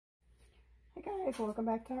Hi guys, welcome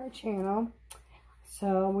back to our channel.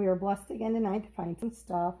 So we are blessed again tonight to find some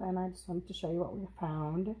stuff, and I just wanted to show you what we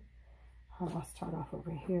found. I'll start off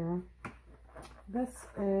over here. This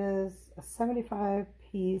is a 75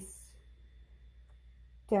 piece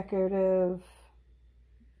decorative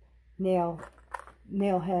nail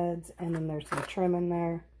heads, and then there's some trim in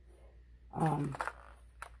there,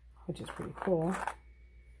 which is pretty cool.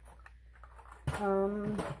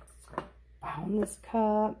 Found this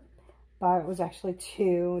cup, but it was actually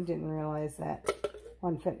two. Didn't realize that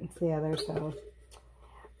one fit into the other, so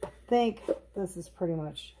I think this is pretty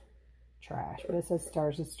much trash, but it says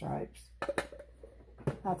Stars and Stripes.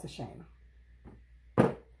 That's a shame.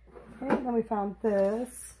 Okay, then we found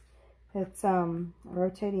this. It's a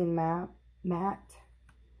rotating mat,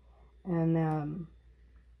 and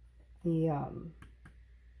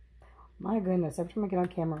my goodness, every time I get on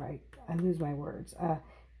camera I lose my words.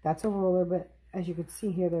 That's a roller, but as you can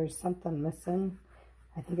see here, there's something missing.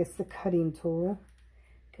 I think it's the cutting tool,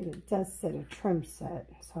 because it does say a trim set.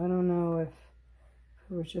 So I don't know if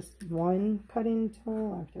it was just one cutting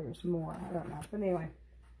tool or if there was more. I don't know. But anyway,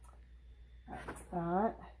 that's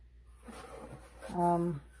that.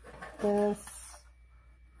 This,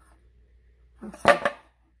 let's see.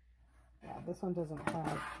 Yeah, this one doesn't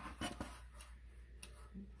have.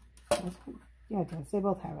 Yeah, it does. They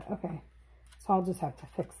both have it. Okay. So I'll just have to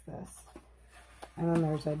fix this. And then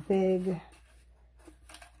there's a big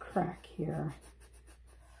crack here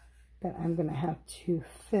that I'm going to have to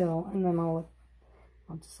fill. And then I'll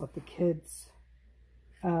just let the kids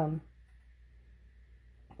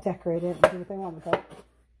decorate it and do what they want with it.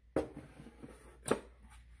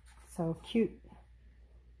 So cute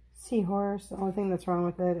seahorse. The only thing that's wrong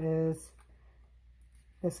with it is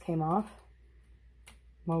this came off.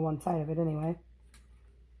 Well, one side of it anyway.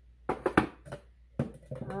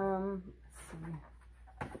 Let's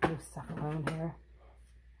see. Move stuff around here.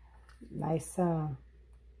 Nice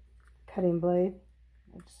cutting blade.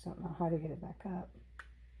 I just don't know how to get it back up.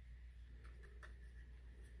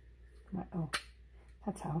 Oh,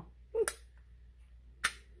 that's how.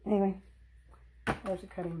 Anyway, there's a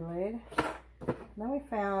cutting blade. Then we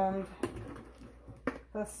found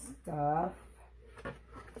this stuff.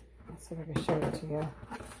 Let's see if I can show it to you.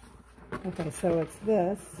 Okay, so it's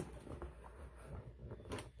this.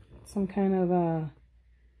 Some kind of a,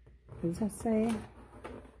 what does that say?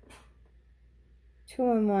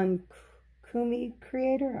 2-in-1 Kumi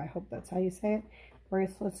creator. I hope that's how you say it.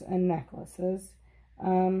 Bracelets and necklaces.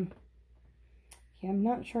 Yeah, I'm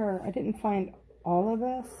not sure. I didn't find all of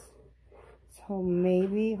this. So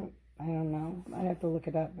maybe, I don't know. I'd have to look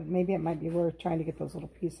it up. But maybe it might be worth trying to get those little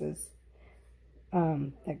pieces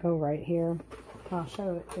that go right here. I'll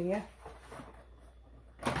show it to you.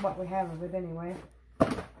 What we have of it anyway.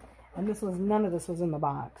 And this was, none of this was in the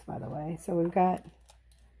box, by the way. So we've got,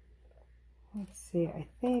 let's see, I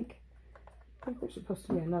think there's supposed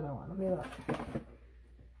to be another one. Let me look.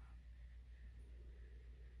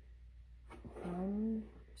 1,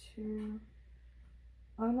 2,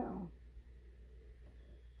 oh no.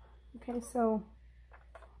 Okay, so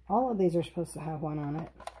all of these are supposed to have one on it.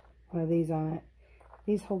 One of these on it.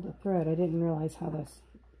 These hold the thread. I didn't realize how this,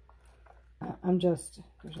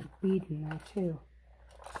 there's a bead in there too.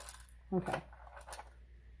 Okay.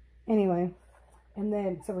 Anyway, and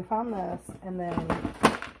then, so we found this, and then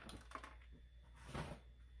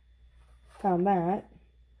found that.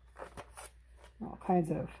 All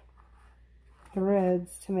kinds of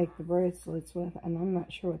threads to make the bracelets with, and I'm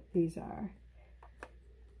not sure what these are.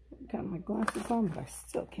 Got my glasses on, but I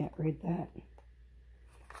still can't read that.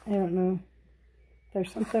 I don't know.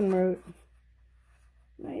 There's something wrote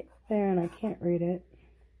right there, and I can't read it.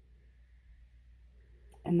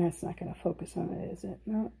 And that's not going to focus on it, is it?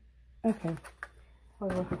 No? Okay.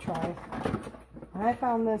 Well, worth a try. And I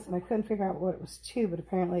found this, and I couldn't figure out what it was to, but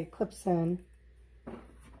apparently it clips in.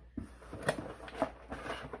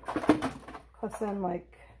 Clips in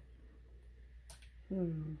like,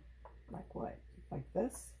 like what? Like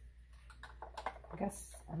this? I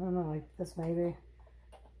guess, I don't know, like this maybe.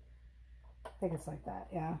 I think it's like that,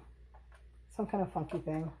 yeah. Some kind of funky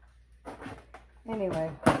thing.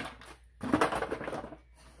 Anyway.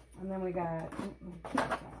 And then we got,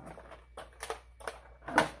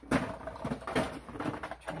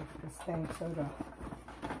 trying to get this thing so to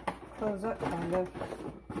close up kind of.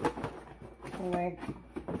 Anyway,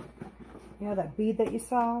 you know that bead that you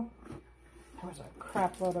saw? There was a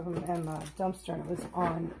crap load of them in the dumpster, and it was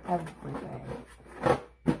on everything.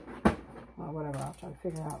 Well, whatever, I'll try to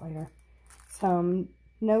figure out later. Some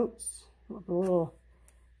notes with the little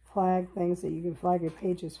flag things that you can flag your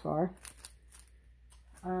pages for.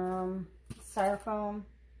 Styrofoam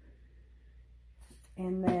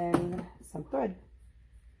and then some thread.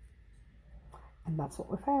 And that's what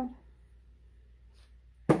we found.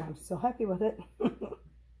 And I'm still happy with it.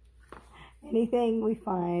 Anything we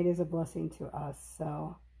find is a blessing to us.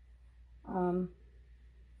 So,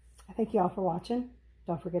 I thank you all for watching.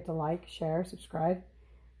 Don't forget to like, share, subscribe.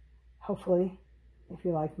 Hopefully, if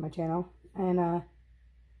you like my channel. And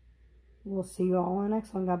we'll see you all in the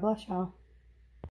next one. God bless y'all.